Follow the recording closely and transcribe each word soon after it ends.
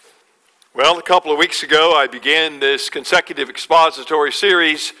Well, a couple of weeks ago, I began this consecutive expository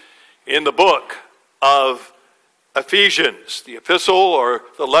series in the book of Ephesians, the epistle or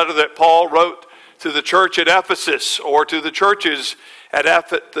the letter that Paul wrote to the church at Ephesus, or to the churches at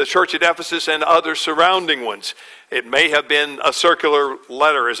the church at Ephesus and other surrounding ones. It may have been a circular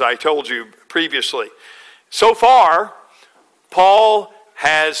letter, as I told you previously. So far, Paul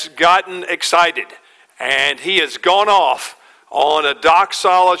has gotten excited, and he has gone off on a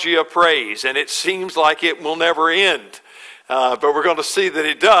doxology of praise, and it seems like it will never end. But we're going to see that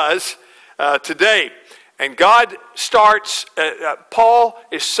it does today. And God starts, Paul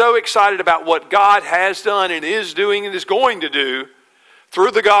is so excited about what God has done and is doing and is going to do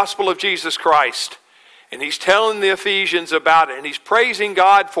through the gospel of Jesus Christ. And he's telling the Ephesians about it, and he's praising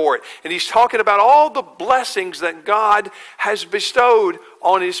God for it. And he's talking about all the blessings that God has bestowed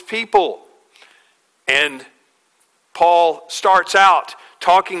on his people. And Paul starts out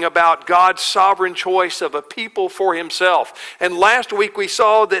talking about God's sovereign choice of a people for himself. And last week we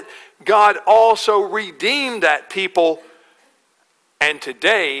saw that God also redeemed that people. And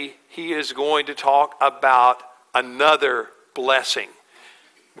today he is going to talk about another blessing.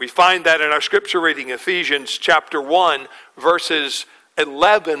 We find that in our scripture reading, Ephesians chapter 1, verses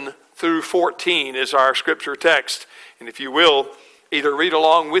 11 through 14 is our scripture text. And if you will, either read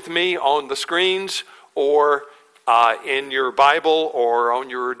along with me on the screens or in your Bible or on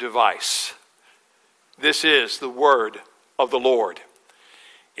your device. This is the word of the Lord.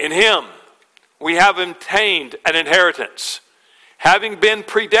 In him we have obtained an inheritance, having been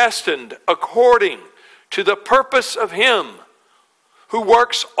predestined according to the purpose of him who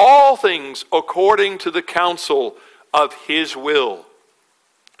works all things according to the counsel of his will,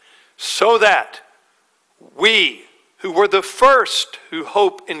 so that we who were the first who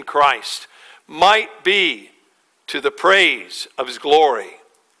hope in Christ might be to the praise of his glory.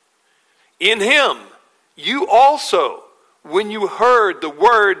 In him you also, when you heard the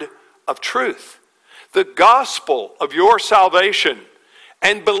word of truth, the gospel of your salvation,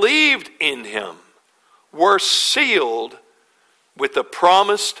 and believed in him, were sealed with the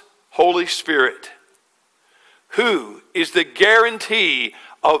promised Holy Spirit, who is the guarantee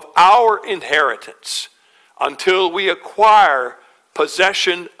of our inheritance until we acquire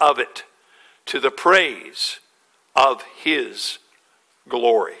possession of it, to the praise of his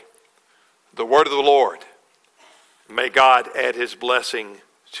glory. The word of the Lord. May God add his blessing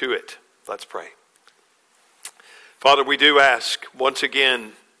to it. Let's pray. Father, we do ask once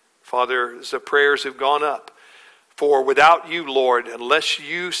again, Father, as the prayers have gone up, for without you, Lord, unless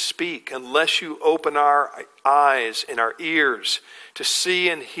you speak, unless you open our eyes and our ears to see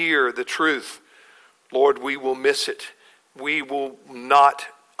and hear the truth, Lord, we will miss it. We will not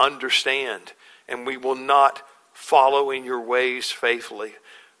understand, and we will not follow in your ways faithfully.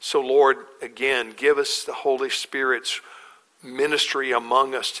 So, Lord, again, give us the Holy Spirit's ministry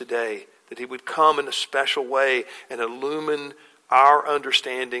among us today, that he would come in a special way and illumine our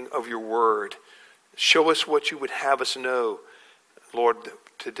understanding of your word. Show us what you would have us know. Lord,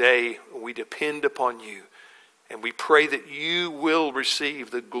 today we depend upon you, and we pray that you will receive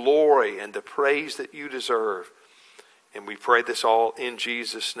the glory and the praise that you deserve. And we pray this all in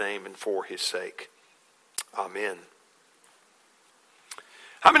Jesus' name and for his sake. Amen.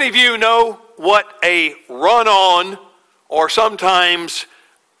 How many of you know what a run-on, or sometimes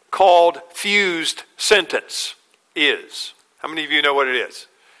called fused sentence, is? How many of you know what it is?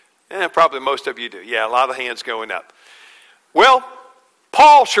 Probably most of you do. Yeah, a lot of hands going up. Well,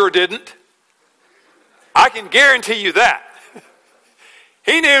 Paul sure didn't. I can guarantee you that.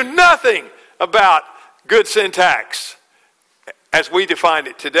 He knew nothing about good syntax as we define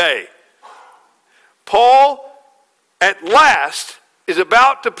it today. Paul, at last, is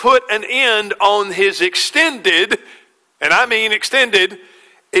about to put an end on his extended, and I mean extended,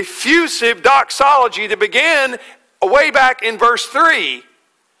 effusive doxology that began way back in verse 3,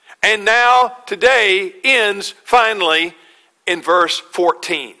 and now today ends finally in verse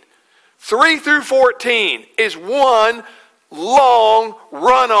 14. 3 through 14 is one long,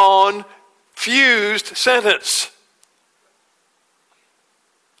 run-on, fused sentence.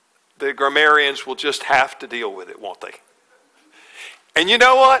 The grammarians will just have to deal with it, won't they? And you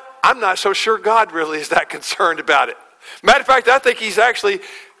know what? I'm not so sure God really is that concerned about it. Matter of fact, I think he's actually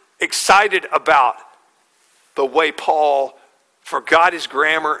excited about the way Paul forgot his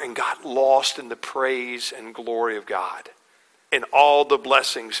grammar and got lost in the praise and glory of God and all the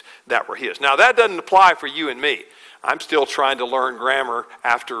blessings that were his. Now, that doesn't apply for you and me. I'm still trying to learn grammar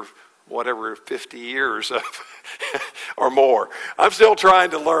after whatever 50 years of or more. I'm still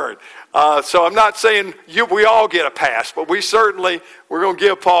trying to learn. So I'm not saying we all get a pass, but we're going to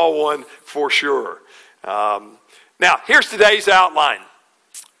give Paul one for sure. Now, here's today's outline.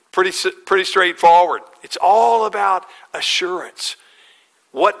 Pretty straightforward. It's all about assurance.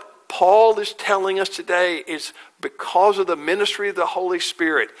 What Paul is telling us today is because of the ministry of the Holy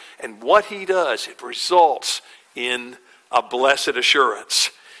Spirit and what he does, it results in a blessed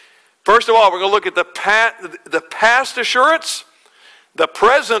assurance. First of all, we're going to look at the past assurance, the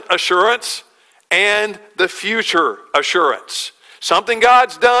present assurance, and the future assurance. Something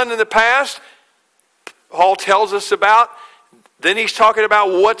God's done in the past, Paul tells us about. Then he's talking about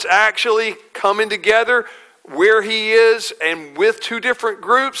what's actually coming together, where he is, and with two different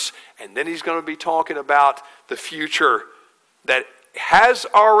groups. And then he's going to be talking about the future that has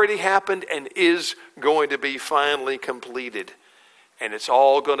already happened and is going to be finally completed. And it's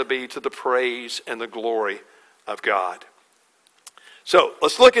all going to be to the praise and the glory of God. So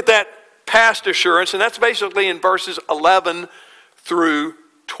let's look at that past assurance, and that's basically in verses 11 through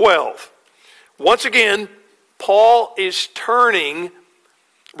 12. Once again, Paul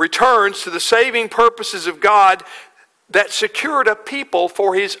returns to the saving purposes of God that secured a people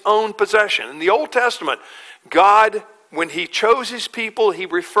for his own possession. In the Old Testament, God, when he chose his people, he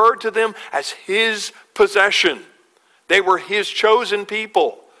referred to them as his possession. They were his chosen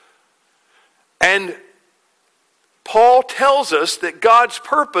people. And Paul tells us that God's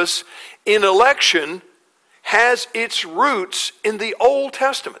purpose in election has its roots in the Old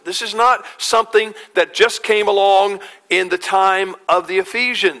Testament. This is not something that just came along in the time of the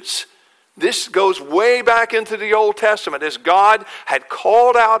Ephesians. This goes way back into the Old Testament as God had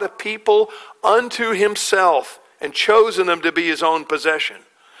called out a people unto himself and chosen them to be his own possession.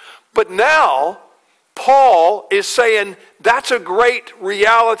 But now, Paul is saying that's a great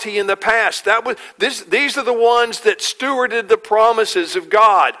reality in the past. These are the ones that stewarded the promises of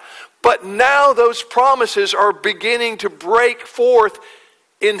God. But now those promises are beginning to break forth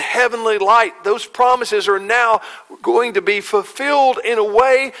in heavenly light. Those promises are now going to be fulfilled in a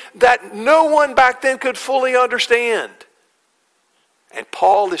way that no one back then could fully understand. And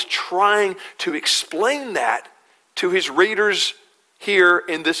Paul is trying to explain that to his readers here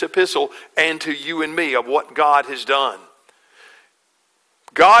in this epistle and to you and me of what God has done.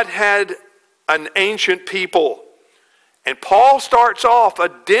 God had an ancient people. And Paul starts off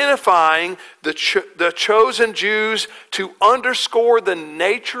identifying the chosen Jews to underscore the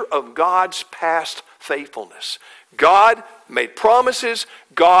nature of God's past faithfulness. God made promises.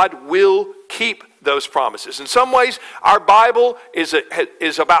 God will keep those promises. In some ways, our Bible is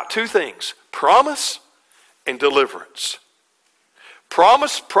about two things: promise and deliverance.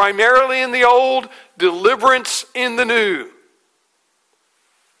 Promise primarily in the old, deliverance in the new.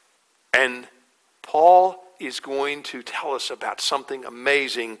 And Paul is going to tell us about something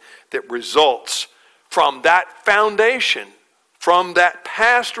amazing that results from that foundation, from that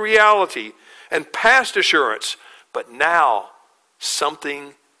past reality and past assurance. But now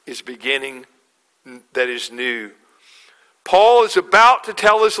something is beginning that is new. Paul is about to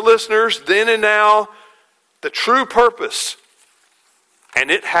tell his listeners then and now the true purpose. And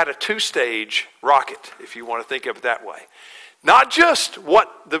it had a two-stage rocket, if you want to think of it that way. Not just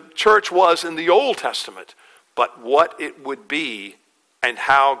what the church was in the Old Testament, but what it would be and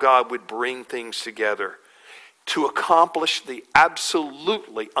how God would bring things together to accomplish the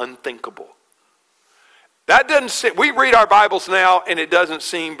absolutely unthinkable. That doesn't seem, we read our Bibles now and it doesn't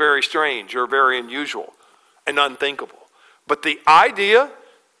seem very strange or very unusual and unthinkable. But the idea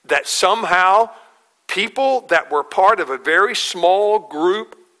that somehow people that were part of a very small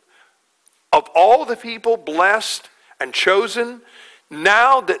group of all the people blessed and chosen,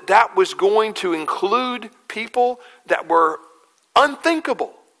 now that was going to include people that were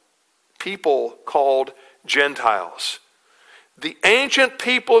unthinkable, people called Gentiles. The ancient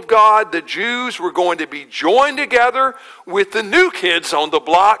people of God, the Jews, were going to be joined together with the new kids on the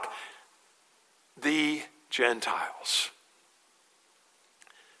block, the Gentiles.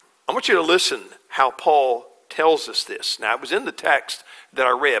 I want you to listen how Paul tells us this. Now, it was in the text that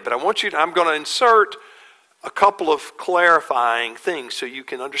I read, but I'm going to insert a couple of clarifying things so you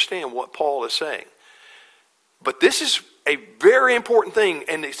can understand what Paul is saying. But this is a very important thing,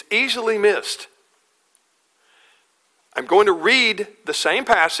 and it's easily missed. I'm going to read the same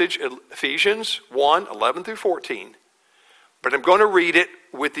passage, Ephesians 1, 11 through 14, but I'm going to read it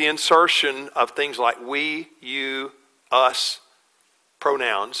with the insertion of things like we, you, us,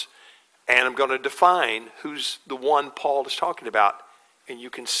 pronouns, and I'm going to define who's the one Paul is talking about, and you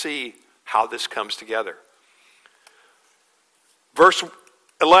can see how this comes together. Verse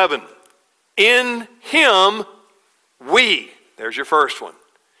 11, in him we, there's your first one.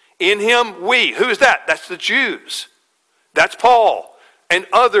 In him we, who's that? That's the Jews. That's Paul and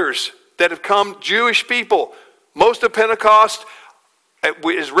others that have come, Jewish people. Most of Pentecost,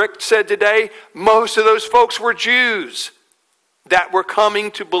 as Rick said today, most of those folks were Jews that were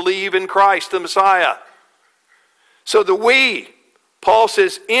coming to believe in Christ, the Messiah. So Paul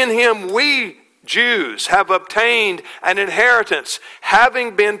says, in him we Jews have obtained an inheritance,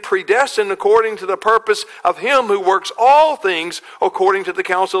 having been predestined according to the purpose of him who works all things according to the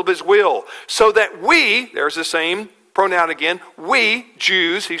counsel of his will. So that we, there's the same pronoun again, we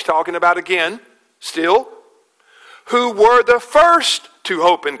Jews, he's talking about again, still, who were the first to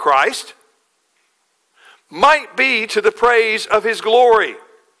hope in Christ, might be to the praise of his glory.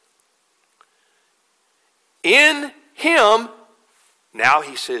 In him, now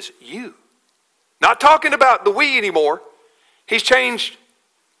he says you. Not talking about the we anymore. He's changed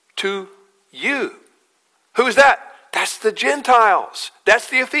to you. Who's that? That's the Gentiles. That's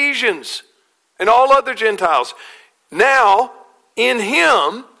the Ephesians and all other Gentiles. Now, in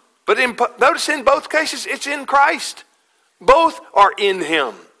him, but notice in both cases, it's in Christ. Both are in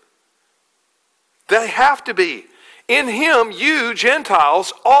him. They have to be. In him, you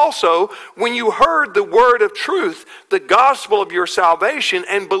Gentiles also, when you heard the word of truth, the gospel of your salvation,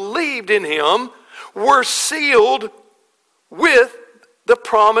 and believed in him, were sealed with the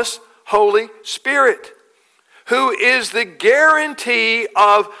promised Holy Spirit, who is the guarantee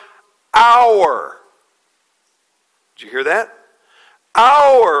of our, did you hear that?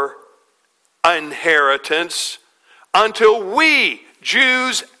 Our inheritance until we,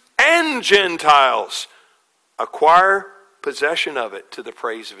 Jews and Gentiles, acquire possession of it to the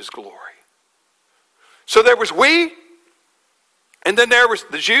praise of his glory. So there was we, and then there was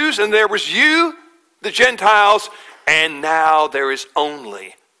the Jews, and there was you, the Gentiles, and now there is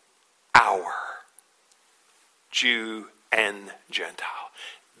only our, Jew and Gentile.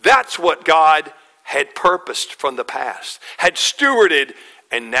 That's what God had purposed from the past, had stewarded,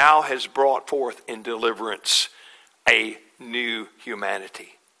 and now has brought forth in deliverance a new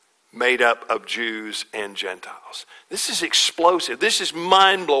humanity made up of Jews and Gentiles. This is explosive. This is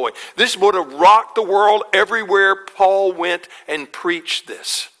mind-blowing. This would have rocked the world everywhere Paul went and preached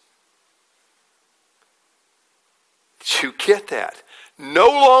this. Did you get that? No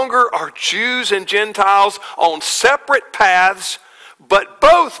longer are Jews and Gentiles on separate paths, but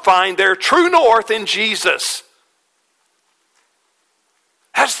both find their true north in Jesus.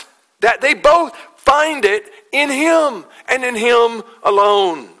 That they both find it in him and in him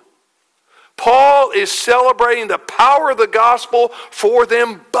alone. Paul is celebrating the power of the gospel for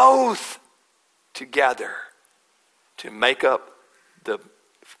them both together to make up the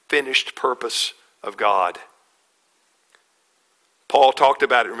finished purpose of God. Paul talked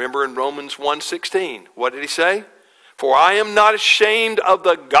about it, remember in Romans 1:16. What did he say? For I am not ashamed of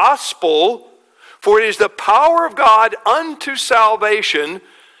the gospel, for it is the power of God unto salvation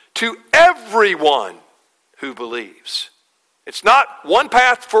to everyone who believes. It's not one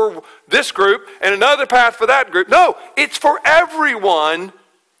path for this group and another path for that group. No, it's for everyone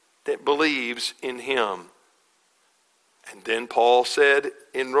that believes in him. And then Paul said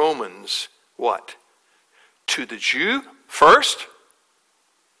in Romans, what? To the Jew first,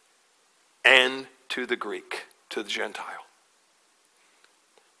 and to the Greek, to the Gentile.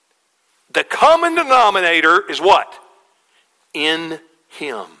 The common denominator is what? In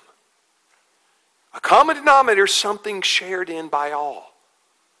him. A common denominator is something shared in by all.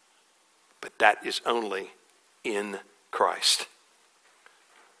 But that is only in Christ.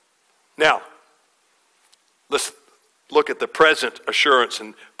 Now, let's look at the present assurance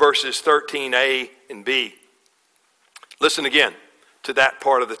in verses 13a and b. Listen again to that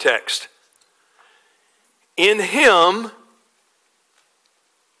part of the text. In him,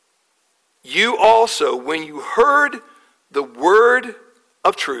 you also, when you heard the word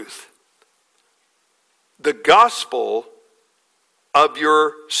of truth, the gospel of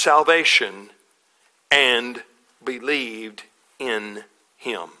your salvation, and believed in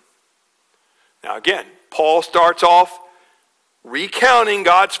him. Now again, Paul starts off recounting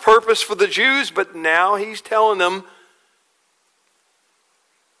God's purpose for the Jews, but now he's telling them,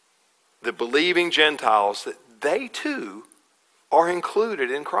 the believing Gentiles, that they too are included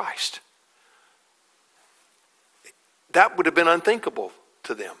in Christ. That would have been unthinkable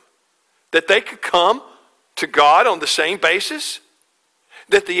to them. That they could come to God on the same basis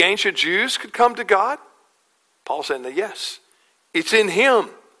that the ancient Jews could come to God? Paul said, yes, it's in him.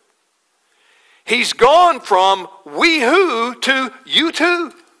 He's gone from we who to you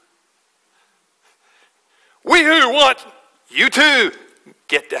too. We who want you too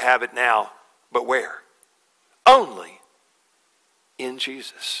get to have it now. But where? Only in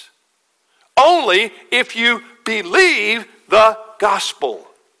Jesus. Only if you believe the gospel.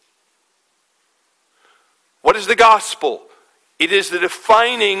 What is the gospel? It is the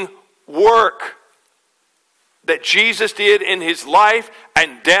defining work that Jesus did in his life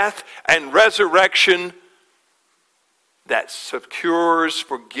and death and resurrection that secures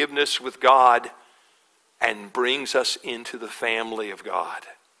forgiveness with God and brings us into the family of God.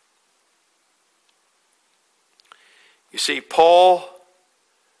 You see, Paul,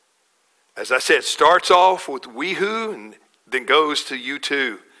 as I said, starts off with we who and then goes to you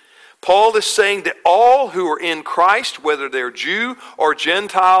too. Paul is saying that all who are in Christ, whether they're Jew or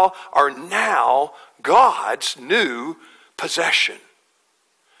Gentile, are now God's new possession.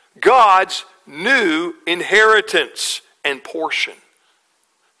 God's new inheritance and portion.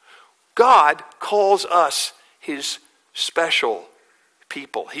 God calls us his special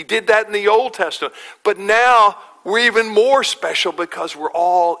people. He did that in the Old Testament. But now we're even more special because we're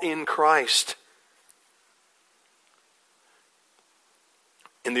all in Christ.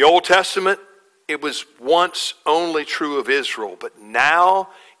 In the Old Testament, it was once only true of Israel, but now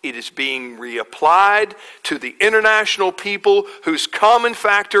it is being reapplied to the international people whose common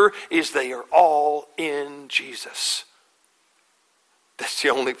factor is they are all in Jesus. That's the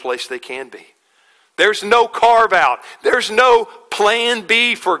only place they can be. There's no carve out. There's no plan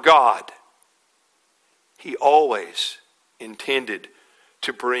B for God. He always intended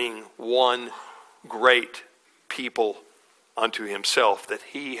to bring one great people unto himself that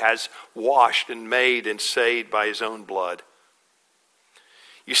he has washed and made and saved by his own blood.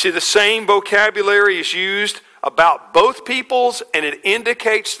 You see, the same vocabulary is used about both peoples, and it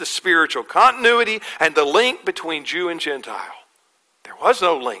indicates the spiritual continuity and the link between Jew and Gentile. There was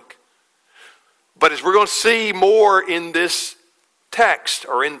no link. But as we're going to see more in this text,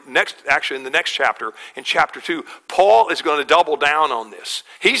 or in the next chapter, in chapter 2, Paul is going to double down on this.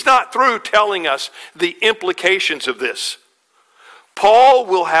 He's not through telling us the implications of this. Paul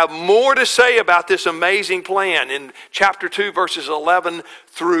will have more to say about this amazing plan in chapter 2, verses 11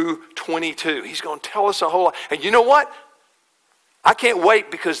 through 22. He's going to tell us a whole lot. And you know what? I can't wait,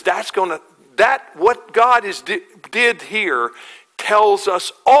 because what God did here tells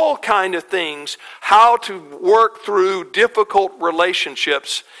us all kind of things, how to work through difficult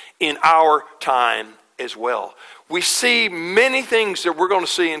relationships in our time as well. We see many things that we're going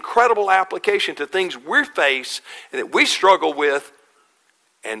to see incredible application to things we face and that we struggle with,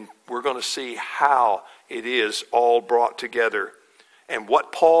 and we're going to see how it is all brought together and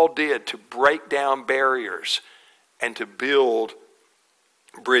what Paul did to break down barriers and to build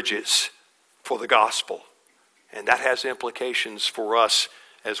bridges for the gospel. And that has implications for us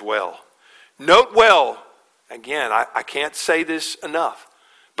as well. Note well, again, I can't say this enough,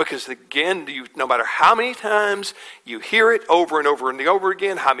 because again, no matter how many times you hear it over and over and over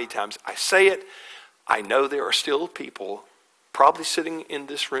again, how many times I say it, I know there are still people probably sitting in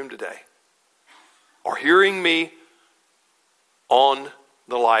this room today or hearing me on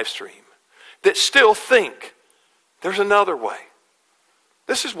the live stream that still think there's another way.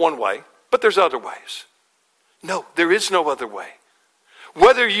 This is one way, but there's other ways. No, there is no other way.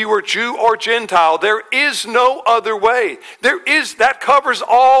 Whether you are Jew or Gentile, there is no other way. That covers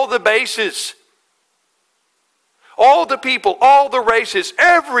all the bases. All the people, all the races,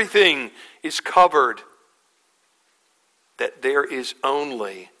 everything is covered. That there is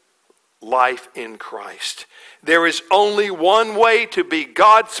only life in Christ. There is only one way to be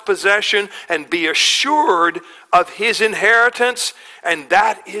God's possession and be assured of his inheritance, and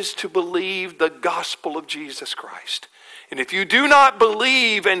that is to believe the gospel of Jesus Christ. And if you do not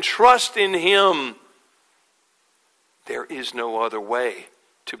believe and trust in him, there is no other way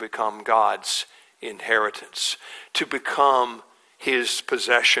to become God's inheritance, to become his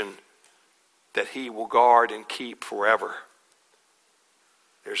possession that he will guard and keep forever.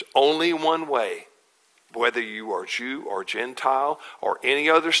 There's only one way, whether you are Jew or Gentile or any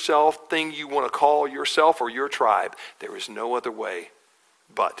other thing you want to call yourself or your tribe. There is no other way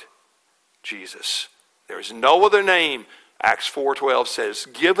but Jesus. There is no other name, Acts 4:12 says,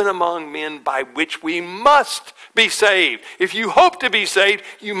 given among men by which we must be saved. If you hope to be saved,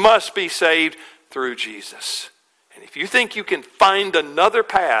 you must be saved through Jesus. And if you think you can find another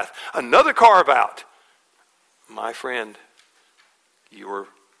path, another carve out, my friend, you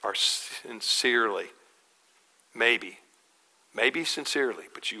are sincerely, maybe sincerely,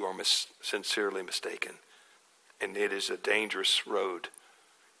 but you are sincerely mistaken. And it is a dangerous road.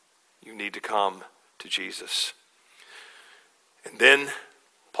 You need to come to Jesus. And then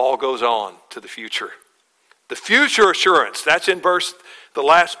Paul goes on to the future. The future assurance, that's in the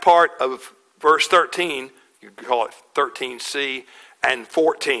last part of verse 13. You can call it 13c and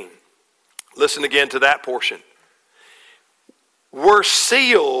 14. Listen again to that portion. We're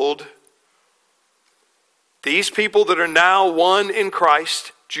sealed These people that are now one in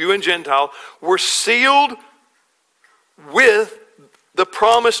Christ, Jew and Gentile, were sealed with the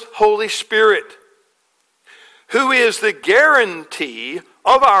promised Holy Spirit, who is the guarantee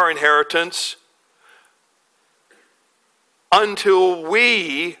of our inheritance until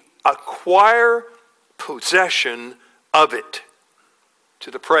we acquire possession of it, to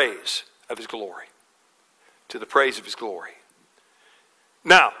the praise of His glory. To the praise of His glory.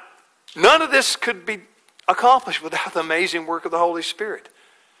 Now, none of this could be accomplished without the amazing work of the Holy Spirit.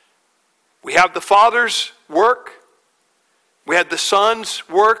 We have the Father's work. We had the Son's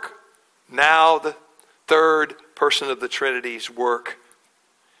work. Now the third person of the Trinity's work.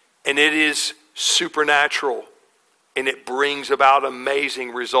 And it is supernatural. And it brings about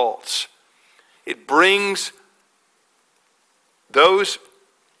amazing results. It brings those.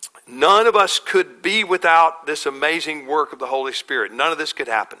 None of us could be without this amazing work of the Holy Spirit. None of this could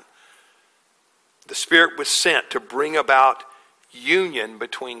happen. The Spirit was sent to bring about union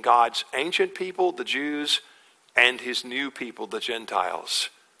between God's ancient people, the Jews, and His new people, the Gentiles,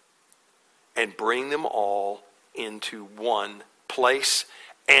 and bring them all into one place,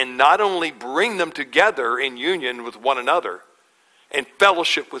 and not only bring them together in union with one another, in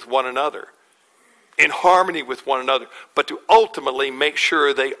fellowship with one another, in harmony with one another, but to ultimately make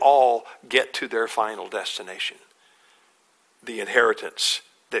sure they all get to their final destination, the inheritance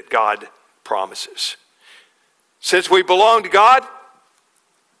that God promises. Since we belong to God,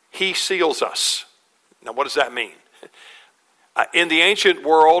 He seals us. Now, what does that mean? In the ancient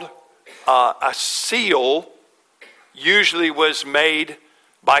world, a seal usually was made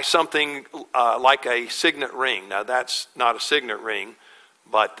by something like a signet ring. Now, that's not a signet ring,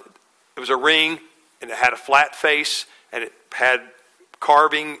 but it was a ring, and it had a flat face, and it had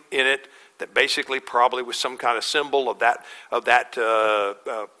carving in it that basically probably was some kind of symbol of that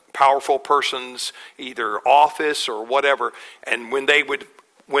powerful person's either office or whatever. And when they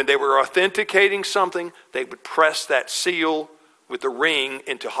were authenticating something, they would press that seal with the ring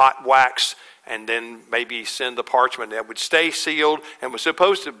into hot wax, and then maybe send the parchment that would stay sealed and was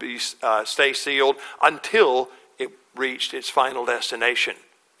supposed to be stay sealed until it reached its final destination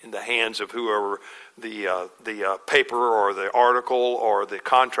in the hands of whoever the paper or the article or the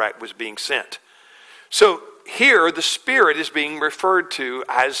contract was being sent. So here the Spirit is being referred to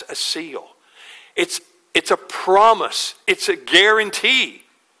as a seal. It's a promise. It's a guarantee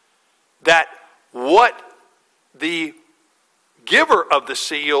that what the giver of the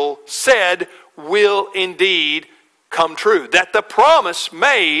seal said will indeed come true. That the promise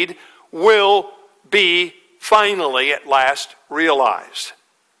made will be finally at last realized.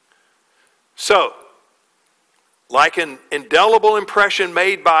 So, like an indelible impression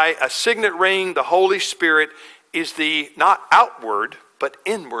made by a signet ring, the Holy Spirit is the not outward but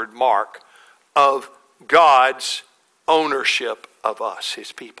inward mark of God's ownership of us,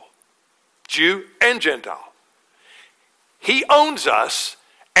 His people, Jew and Gentile. He owns us,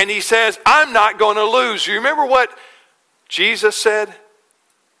 and He says, I'm not going to lose. You remember what Jesus said?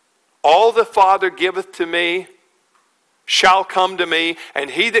 All the Father giveth to me shall come to me, and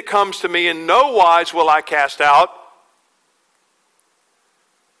he that comes to me in no wise will I cast out.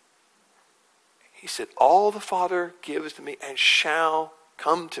 He said, all the Father gives to me and shall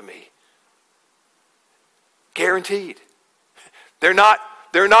come to me. Guaranteed. They're not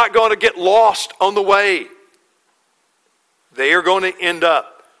going to get lost on the way. They are going to end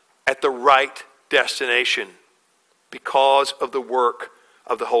up at the right destination because of the work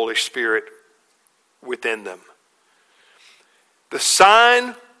of the Holy Spirit within them. The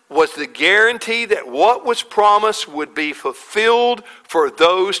sign was the guarantee that what was promised would be fulfilled for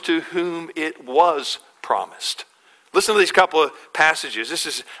those to whom it was promised. Listen to these couple of passages. This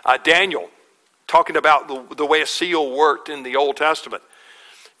is Daniel talking about the way a seal worked in the Old Testament.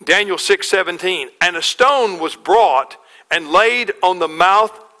 Daniel 6:17, and a stone was brought and laid on the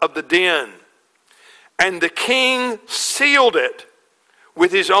mouth of the den, and the king sealed it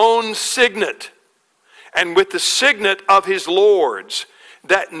with his own signet and with the signet of his lords,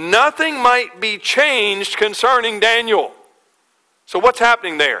 that nothing might be changed concerning Daniel. So what's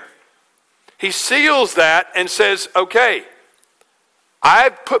happening there? He seals that and says, okay,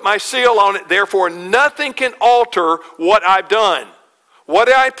 I've put my seal on it, therefore nothing can alter what I've done. What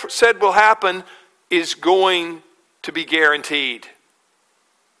I said will happen is going to be guaranteed.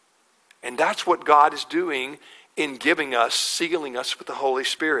 And that's what God is doing in giving us, sealing us with the Holy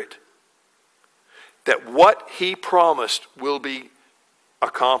Spirit. That what He promised will be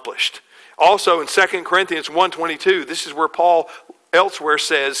accomplished. Also in 2 Corinthians 1:22, this is where Paul elsewhere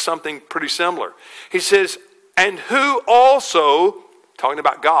says something pretty similar. He says, and who also, talking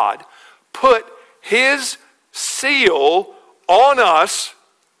about God, put His seal on us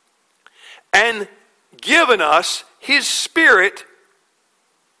and given us his Spirit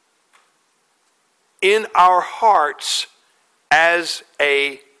in our hearts as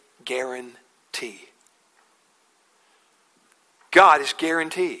a guarantee. God is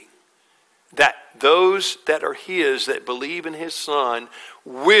guaranteeing that those that are his, that believe in his Son,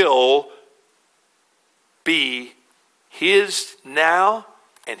 will be his now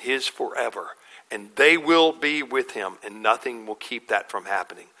and his forever. And they will be with him, and nothing will keep that from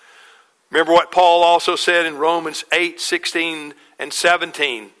happening. Remember what Paul also said in Romans 8:16 and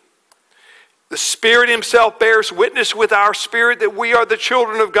 17. The Spirit himself bears witness with our spirit that we are the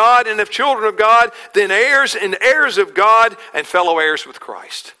children of God, and if children of God, then heirs and heirs of God and fellow heirs with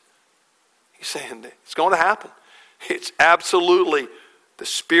Christ. He's saying that it's going to happen. It's absolutely, the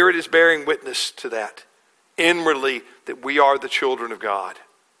Spirit is bearing witness to that inwardly, that we are the children of God.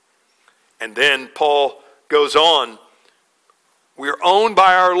 And then Paul goes on, we're owned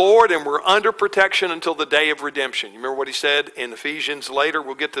by our Lord and we're under protection until the day of redemption. You remember what he said in Ephesians later?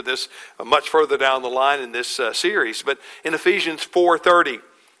 We'll get to this much further down the line in this series. But in Ephesians 4:30,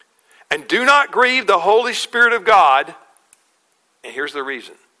 and do not grieve the Holy Spirit of God, and here's the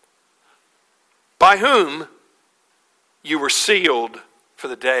reason, by whom you were sealed for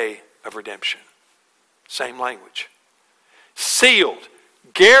the day of redemption. Same language. Sealed,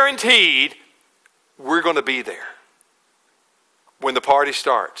 guaranteed, we're going to be there. When the party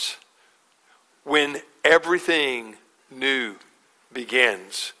starts, when everything new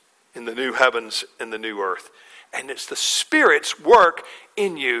begins in the new heavens and the new earth. And it's the Spirit's work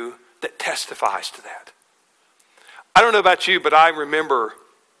in you that testifies to that. I don't know about you, but I remember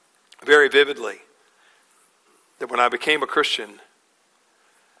very vividly that when I became a Christian,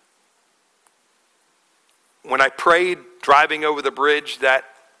 when I prayed driving over the bridge that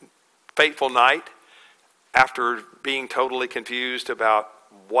fateful night, after being totally confused about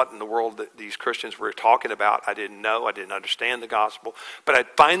what in the world that these Christians were talking about, I didn't know, I didn't understand the gospel, but I'd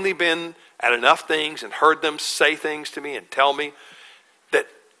finally been at enough things and heard them say things to me and tell me that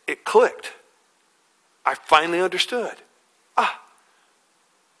it clicked. I finally understood.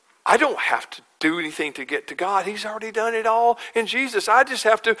 I don't have to do anything to get to God. He's already done it all in Jesus. I just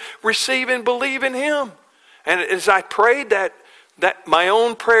have to receive and believe in him. And as I prayed that my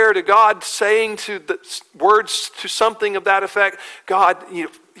own prayer to God, saying to the words to something of that effect, God,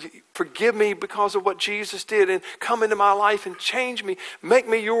 forgive me because of what Jesus did, and come into my life and change me, make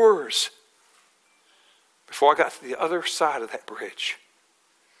me yours. Before I got to the other side of that bridge,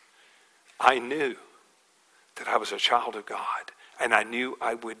 I knew that I was a child of God, and I knew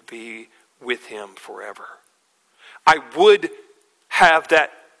I would be with him forever. I would have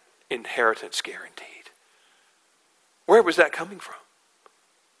that inheritance guaranteed. Where was that coming from?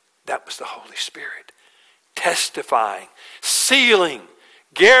 That was the Holy Spirit testifying, sealing,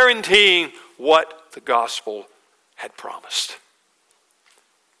 guaranteeing what the gospel had promised.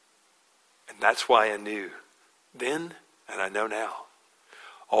 And that's why I knew then, and I know now.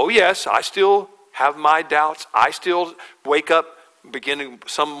 Oh yes, I still have my doubts. I still wake up beginning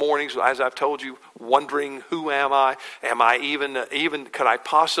some mornings, as I've told you, wondering, who am I? Am I even could I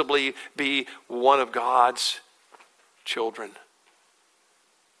possibly be one of God's children?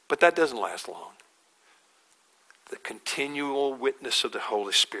 But that doesn't last long. The continual witness of the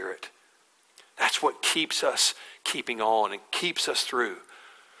Holy Spirit, that's what keeps us keeping on and keeps us through.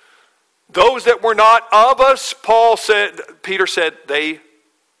 Those that were not of us, Peter said, they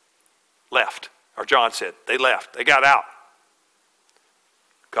left. Or John said, they left. They got out.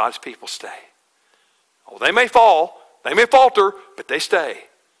 God's people stay. Oh, they may fall, they may falter, but they stay.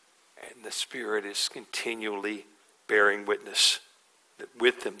 And the Spirit is continually bearing witness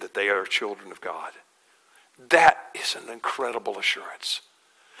with them that they are children of God. That is an incredible assurance.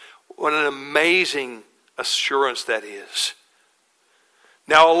 What an amazing assurance that is.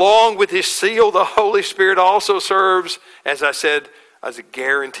 Now, along with his seal, the Holy Spirit also serves, as I said, as a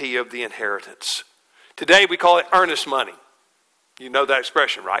guarantee of the inheritance. Today we call it earnest money. You know that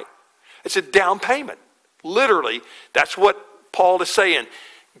expression, right? It's a down payment. Literally, that's what Paul is saying.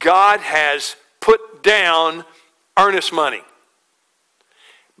 God has put down earnest money.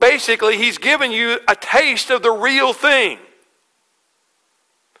 Basically, he's given you a taste of the real thing.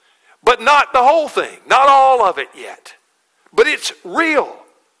 But not the whole thing. Not all of it yet. But it's real.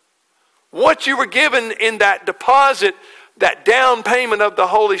 What you were given in that deposit, that down payment of the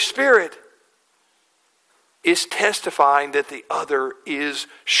Holy Spirit, is testifying that the other is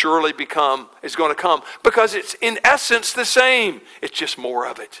going to come. Because it's in essence the same. It's just more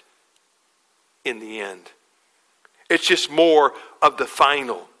of it in the end. It's just more of the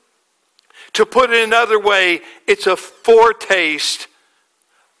final. To put it another way, it's a foretaste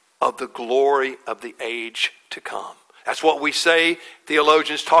of the glory of the age to come. That's what we say.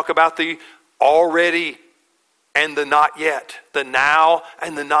 Theologians talk about the already and the not yet, the now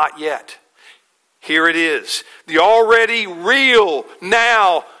and the not yet. Here it is. The already real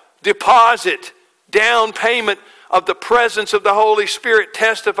now deposit, down payment of the presence of the Holy Spirit,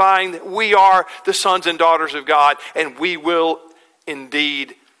 testifying that we are the sons and daughters of God, and we will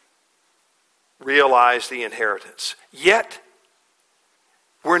indeed realize the inheritance. Yet,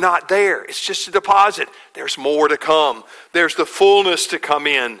 we're not there. It's just a deposit. There's more to come. There's the fullness to come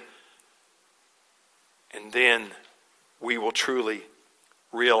in. And then we will truly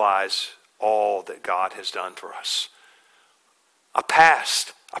realize all that God has done for us. A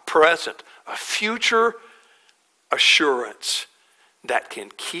past, a present, a future assurance that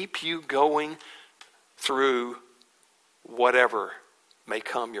can keep you going through whatever may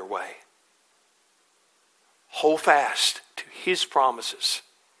come your way. Hold fast to His promises.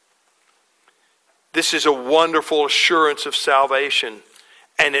 This is a wonderful assurance of salvation,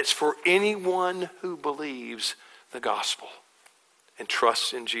 and it's for anyone who believes the gospel and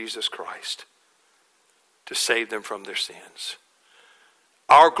trusts in Jesus Christ to save them from their sins.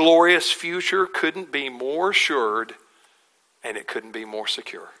 Our glorious future couldn't be more assured, and it couldn't be more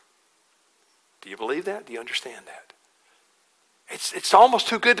secure. Do you believe that? Do you understand that? It's almost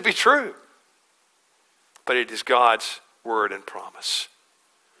too good to be true. But it is God's word and promise.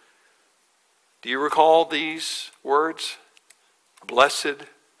 Do you recall these words? Blessed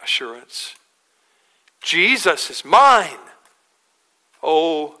assurance. Jesus is mine.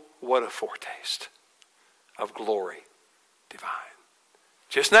 Oh, what a foretaste of glory divine.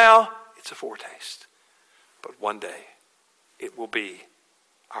 Just now, it's a foretaste. But one day, it will be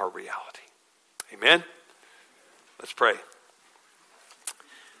our reality. Amen? Let's pray.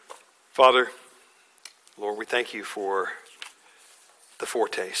 Father, Lord, we thank you for the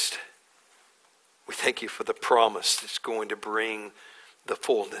foretaste. We thank you for the promise that's going to bring the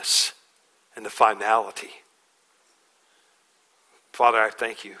fullness and the finality. Father, I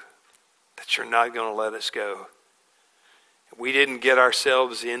thank you that you're not going to let us go. We didn't get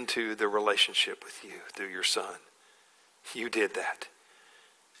ourselves into the relationship with you through your Son. You did that.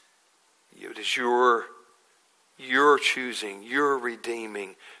 It is your choosing, your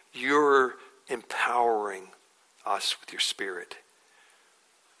redeeming, your empowering us with your Spirit.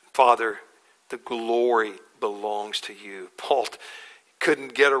 Father, the glory belongs to you. Paul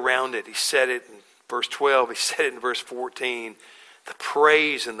couldn't get around it. He said it in verse 12. He said it in verse 14. The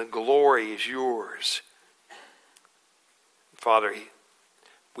praise and the glory is yours. Father,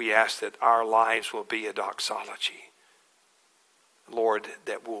 we ask that our lives will be a doxology. Lord,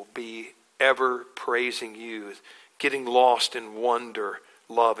 that will be ever praising you, getting lost in wonder,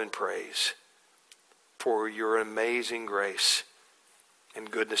 love, and praise for your amazing grace and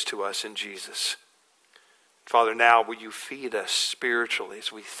goodness to us in Jesus. Father, now will you feed us spiritually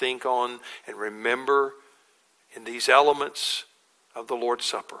as we think on and remember in these elements of the Lord's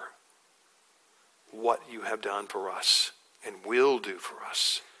Supper what you have done for us and will do for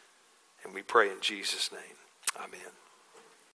us. And we pray in Jesus' name. Amen.